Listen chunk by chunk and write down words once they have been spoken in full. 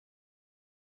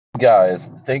Guys,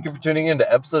 thank you for tuning in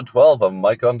to episode 12 of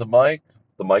Mike on to Mike,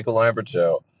 the Michael Lambert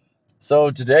Show.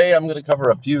 So today I'm going to cover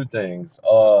a few things.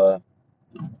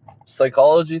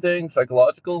 Psychology things,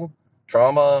 psychological,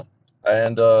 trauma,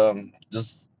 and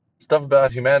just stuff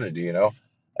about humanity.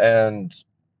 And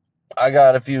I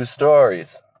got a few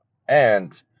stories.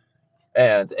 And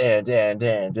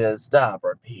just stop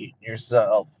repeating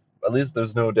yourself. At least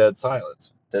there's no dead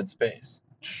silence, dead space.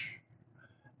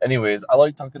 Anyways, I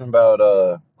like talking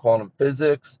about quantum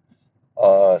physics,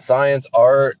 science,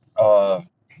 art.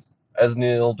 As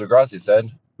Neil deGrasse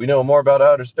said, we know more about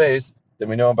outer space than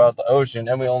we know about the ocean,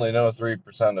 and we only know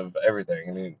 3% of everything.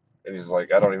 And he's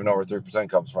like, I don't even know where 3%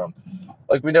 comes from.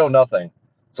 Like, we know nothing.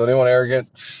 So anyone arrogant,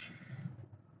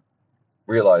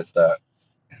 realize that.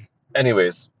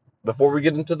 Anyways, before we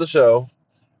get into the show,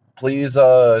 please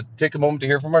take a moment to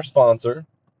hear from our sponsor,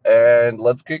 and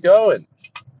let's get going.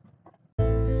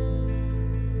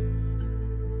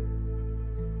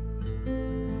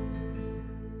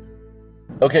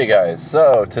 Okay, guys,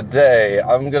 so today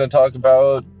I'm going to talk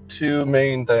about two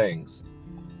main things.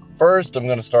 First, I'm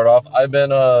going to start off, I've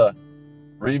been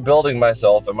rebuilding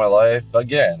myself in my life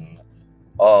again.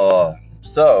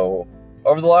 So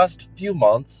over the last few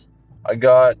months, I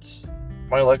got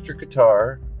my electric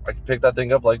guitar. I can pick that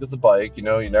thing up like it's a bike, you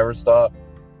never stop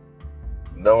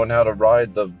knowing how to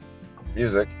ride the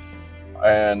music.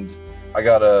 And I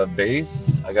got a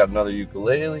bass, I got another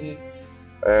ukulele,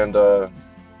 and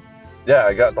yeah,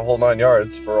 I got the whole 9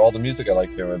 yards for all the music I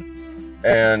like doing.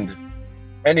 And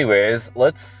anyways,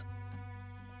 let's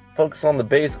focus on the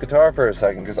bass guitar for a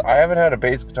second, because I haven't had a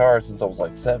bass guitar since I was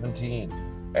like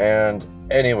 17. And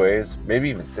anyways, maybe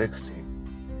even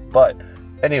 16. But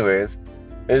anyways,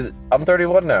 I'm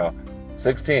 31 now.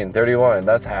 16, 31,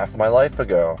 that's half my life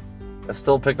ago. I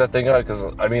still pick that thing up because,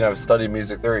 I've studied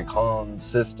music theory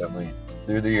consistently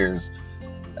through the years.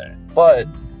 But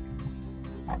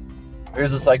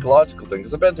here's a psychological thing,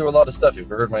 because I've been through a lot of stuff. You've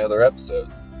heard my other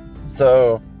episodes.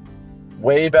 So,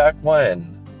 way back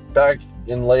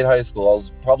in late high school, I was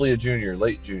probably a junior,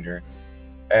 late junior,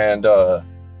 and I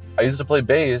used to play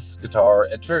bass guitar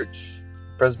at church,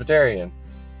 Presbyterian.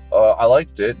 I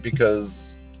liked it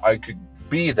because I could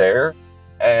be there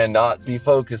and not be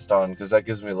focused on, because that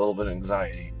gives me a little bit of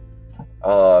anxiety,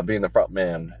 being the front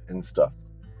man and stuff.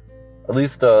 At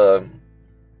least on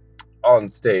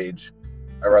stage,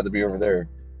 I'd rather be over there.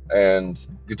 And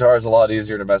guitar is a lot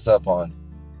easier to mess up on.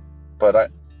 But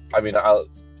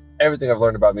everything I've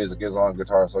learned about music is on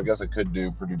guitar, so I guess I could do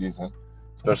pretty decent,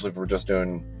 especially if we're just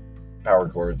doing power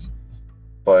chords.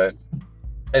 But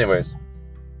anyways,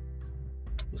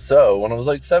 so when I was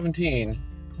like 17,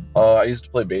 I used to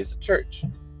play bass at church.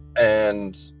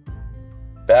 And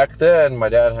back then, my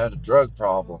dad had a drug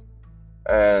problem.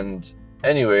 And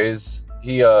anyways,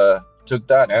 he took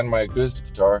that and my acoustic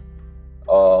guitar,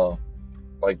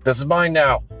 like, this is mine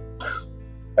now.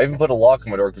 I even put a lock on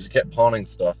my door because he kept pawning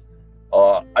stuff.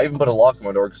 I even put a lock on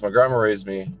my door because my grandma raised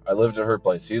me. I lived at her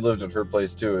place. He lived at her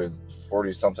place too, at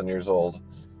 40-something years old.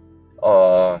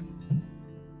 But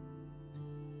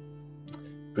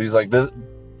he's like, this,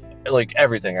 like,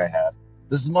 everything I had,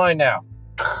 this is mine now.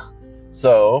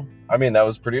 So, that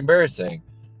was pretty embarrassing.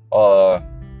 Way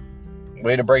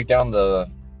to break down the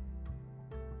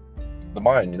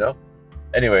mine,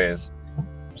 Anyways,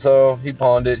 so he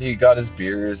pawned it. He got his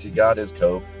beers, he got his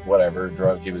coke, whatever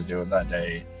drug he was doing that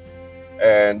day.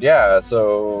 And yeah,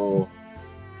 so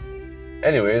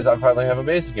anyways, I finally have a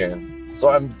bass again. So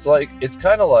it's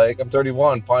kind of like I'm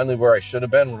 31, finally where I should have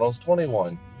been when I was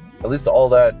 21. At least all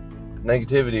that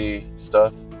negativity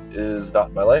stuff is not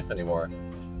in my life anymore.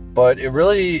 But it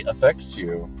really affects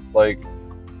you. Like,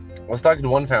 I was talking to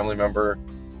one family member.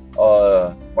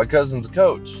 My cousin's a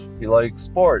coach. He likes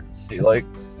sports. He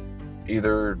likes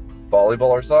either volleyball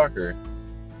or soccer.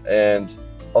 And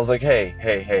I was like,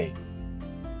 hey.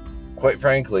 Quite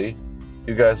frankly,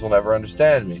 you guys will never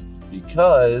understand me.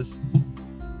 Because,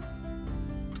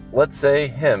 let's say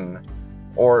him,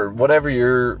 or whatever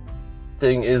your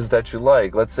thing is that you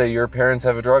like. Let's say your parents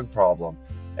have a drug problem,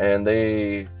 and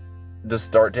they just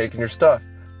start taking your stuff.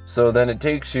 So then it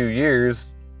takes you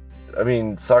years.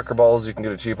 Soccer balls, you can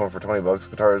get a cheap one for $20.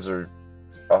 Guitars are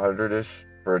 $100-ish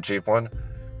for a cheap one.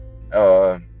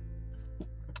 But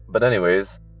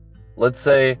anyways, let's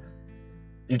say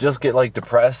you just get like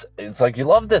depressed. It's like you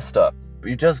love this stuff, but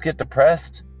you just get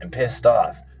depressed and pissed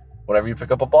off whenever you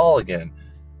pick up a ball again.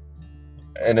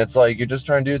 And it's like you're just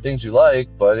trying to do things you like,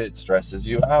 but it stresses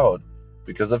you out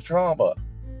because of trauma.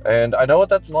 And I know what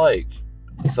that's like.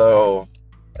 So,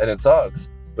 and it sucks.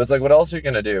 But it's like, what else are you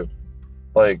gonna do?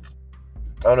 Like,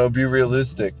 I don't know, be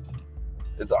realistic.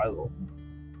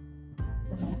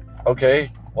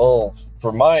 Okay, well,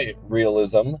 for my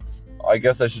realism, I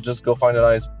guess I should just go find a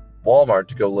nice Walmart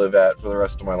to go live at for the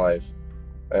rest of my life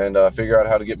and figure out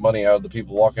how to get money out of the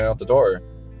people walking out the door,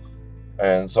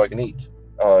 and so I can eat.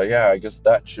 Yeah, I guess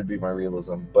that should be my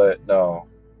realism, but no.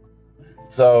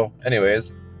 So,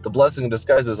 anyways, the blessing in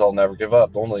disguise is I'll never give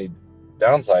up. The only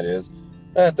downside is,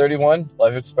 31,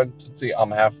 life expectancy,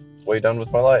 I'm halfway done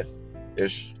with my life.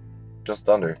 Ish, just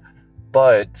under.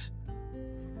 But,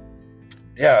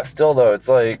 yeah, still though, it's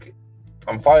like,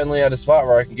 I'm finally at a spot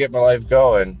where I can get my life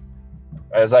going,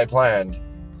 as I planned,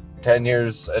 10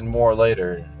 years and more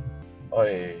later.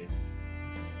 Oy.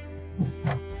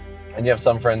 And you have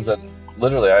some friends that,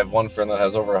 literally, I have one friend that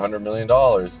has over $100 million.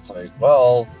 It's like,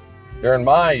 well, during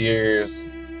my years,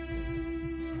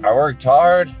 I worked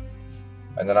hard,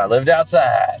 and then I lived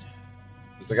outside.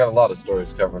 Because I got a lot of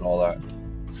stories covering all that.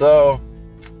 So,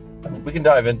 we can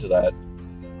dive into that.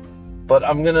 But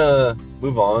I'm going to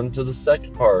move on to the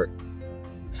second part.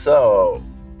 So,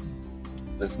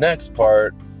 this next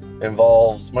part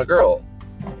involves my girl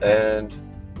and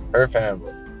her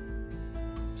family.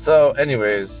 So,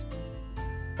 anyways,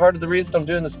 part of the reason I'm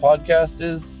doing this podcast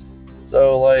is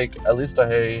so, like, at least I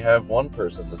have one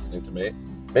person listening to me.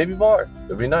 Maybe more.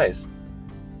 It'd be nice.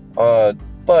 But,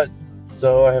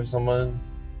 so I have someone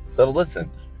that'll listen.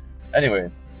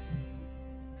 Anyways,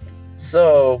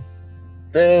 so,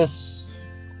 this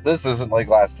isn't like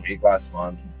last week, last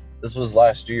month. This was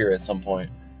last year at some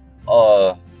point.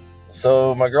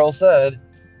 So my girl said,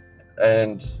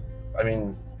 and, I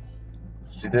mean,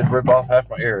 she did rip off half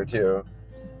my ear, too.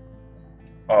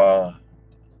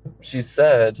 She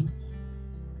said,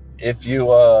 if you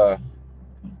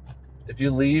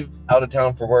leave out of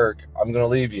town for work, I'm gonna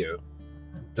leave you.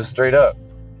 Just straight up.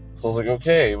 So I was like,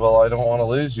 okay, well, I don't want to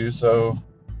lose you, so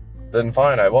then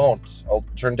fine, I won't. I'll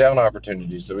turn down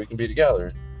opportunities so we can be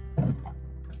together.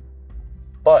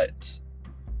 But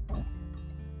a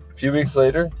few weeks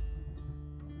later,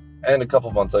 and a couple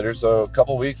months later, so a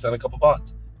couple weeks and a couple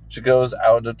months, she goes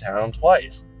out of town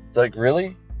twice. It's like,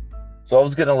 really? So I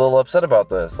was getting a little upset about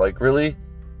this. Like, really?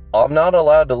 I'm not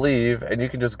allowed to leave, and you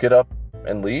can just get up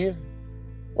and leave?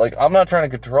 Like, I'm not trying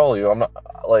to control you. I'm not,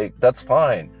 like, that's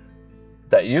fine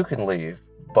that you can leave,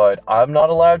 but I'm not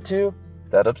allowed to?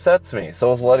 That upsets me. So I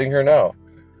was letting her know.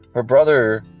 Her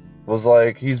brother was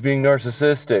like, he's being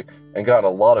narcissistic, and got a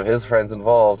lot of his friends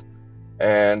involved.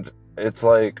 And it's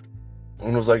like,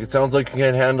 and was like, it sounds like you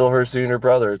can't handle her seeing her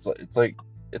brother. It's like,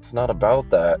 it's not about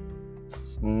that.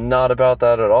 It's not about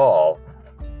that at all.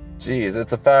 Jeez,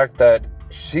 it's a fact that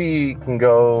she can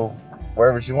go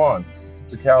wherever she wants,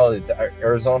 to Cali, to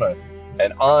Arizona,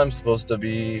 and I'm supposed to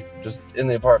be just in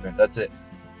the apartment. That's it.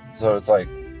 So it's like,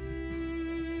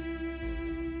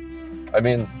 I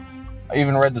mean, I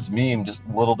even read this meme just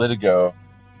a little bit ago.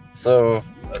 So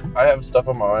I have stuff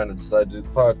on my mind and decided to do the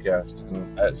podcast,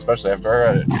 and especially after I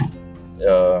read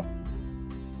it.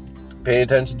 Pay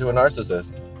attention to a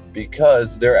narcissist,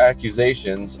 because their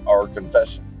accusations are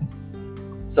confessions.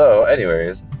 So,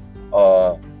 anyways,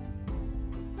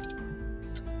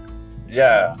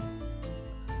 yeah.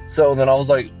 So then I was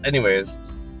like, anyways,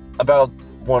 about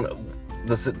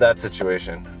that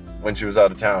situation when she was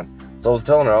out of town. So I was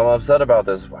telling her, I'm upset about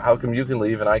this. How come you can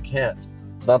leave and I can't?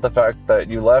 It's not the fact that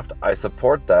you left. I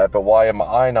support that, but why am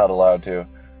I not allowed to?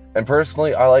 And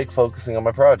personally, I like focusing on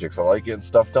my projects. I like getting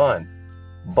stuff done.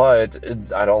 But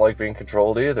I don't like being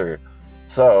controlled either.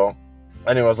 So,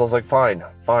 anyways, I was like, fine,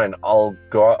 I'll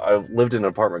go out. I lived in an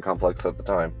apartment complex at the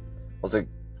time. I was like,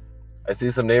 I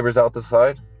see some neighbors out the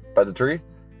side by the tree.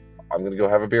 I'm going to go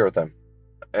have a beer with them.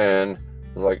 And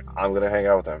I was like, I'm going to hang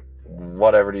out with them.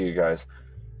 Whatever to you guys.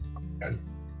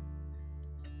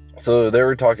 So they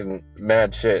were talking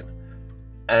mad shit.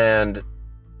 And,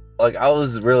 like, I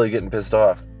was really getting pissed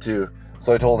off, too.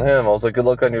 So I told him, I was like, good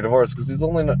luck on your divorce, because he's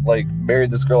only, like,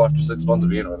 married this girl after 6 months of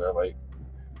being with her. Like,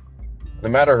 no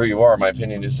matter who you are, my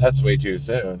opinion is that's way too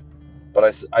soon.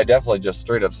 But I definitely just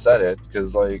straight up said it,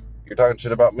 because, like, you're talking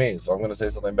shit about me, so I'm going to say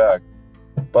something back.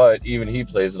 But even he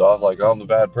plays it off like I'm the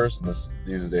bad person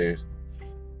these days.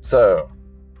 So,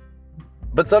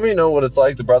 but some of you know what it's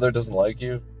like. The brother doesn't like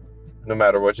you, no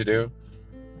matter what you do.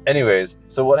 Anyways,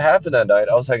 so what happened that night,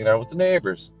 I was hanging out with the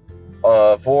neighbors.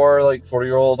 4, like,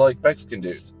 40-year-old, like, Mexican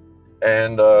dudes.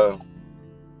 And,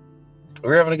 we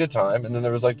were having a good time, and then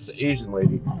there was, like, this Asian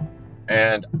lady.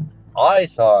 And I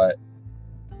thought,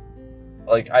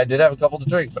 like, I did have a couple to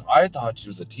drink, but I thought she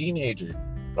was a teenager.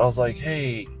 And I was like,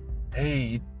 hey,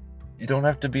 you don't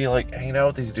have to be, like, hanging out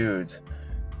with these dudes.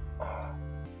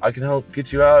 I can help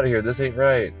get you out of here. This ain't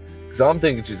right. Because I'm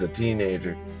thinking she's a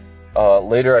teenager.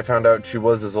 Later I found out she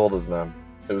was as old as them.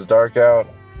 It was dark out.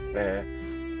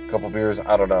 couple beers,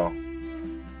 I don't know.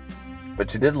 But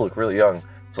she did look really young.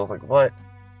 So I was like, what?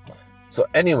 So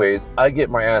anyways, I get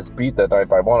my ass beat that night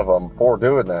by one of them for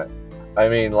doing that. I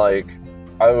mean, like,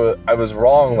 I was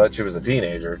wrong that she was a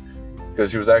teenager,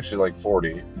 because she was actually like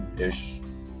 40-ish.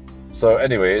 So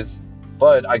anyways,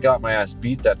 but I got my ass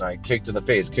beat that night, kicked in the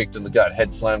face, kicked in the gut,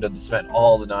 head slammed in the cement,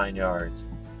 all the 9 yards.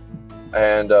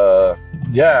 And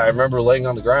yeah, I remember laying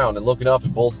on the ground and looking up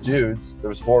at both dudes. There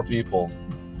was 4 people,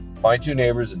 my 2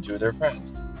 neighbors and 2 of their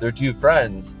friends. Their 2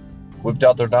 friends whipped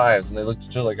out their knives and they looked at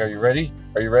each other like, are you ready?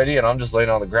 Are you ready? And I'm just laying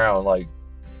on the ground, like,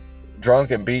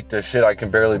 drunk and beat to shit. I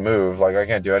can barely move. Like, I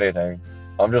can't do anything.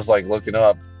 I'm just, like, looking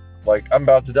up, like, I'm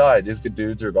about to die. These good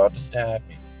dudes are about to stab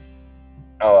me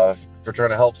for trying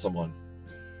to help someone.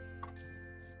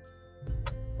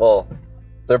 Well,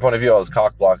 their point of view, I was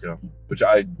cock blocking them, which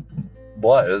I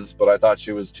was, but I thought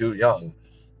she was too young.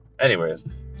 Anyways,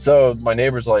 so my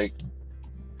neighbor's like,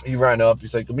 he ran up,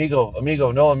 he's like, amigo,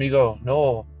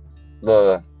 no.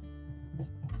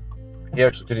 He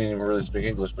actually couldn't even really speak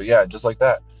English, but yeah, just like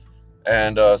that.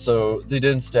 And so they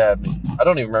didn't stab me. I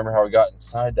don't even remember how I got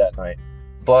inside that night,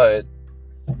 but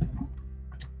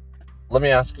let me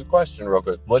ask a question real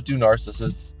quick. What do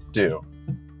narcissists do?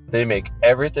 They make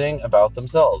everything about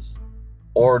themselves.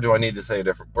 Or do I need to say a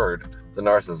different word? The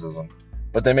narcissism.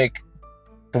 But they make,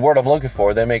 the word I'm looking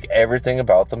for, they make everything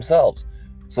about themselves.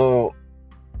 So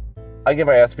I get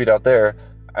my ass beat out there,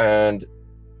 and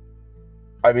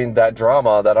I mean, that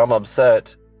drama that I'm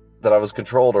upset that I was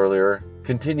controlled earlier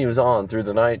continues on through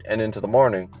the night and into the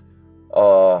morning.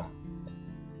 Not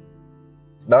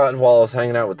while I was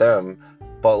hanging out with them,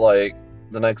 but like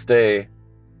the next day,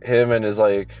 him and his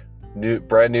like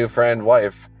brand new friend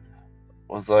wife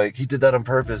was like, he did that on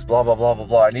purpose, blah blah blah blah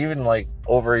blah. And even like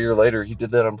over a year later, he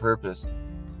did that on purpose.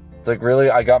 It's like, really?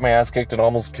 I got my ass kicked and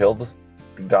almost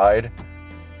died.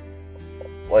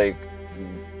 Like,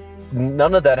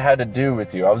 none of that had to do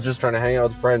with you. I was just trying to hang out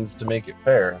with friends to make it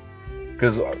fair,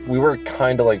 because we were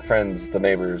kind of like friends, the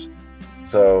neighbors.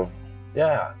 So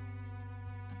yeah.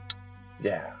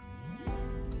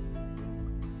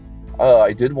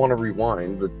 I did want to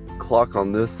rewind. The clock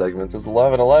on this segment says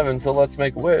 11:11, so let's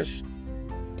make a wish.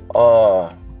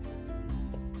 I'm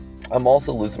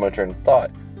also losing my train of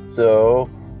thought. So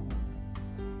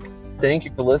thank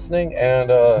you for listening, and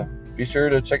be sure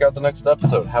to check out the next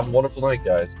episode. Have a wonderful night,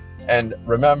 guys. And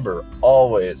remember,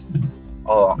 always,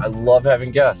 I love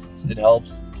having guests. It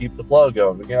helps to keep the flow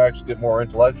going. We can actually get more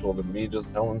intellectual than me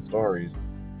just telling stories.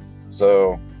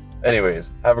 So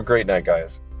anyways, have a great night,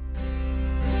 guys.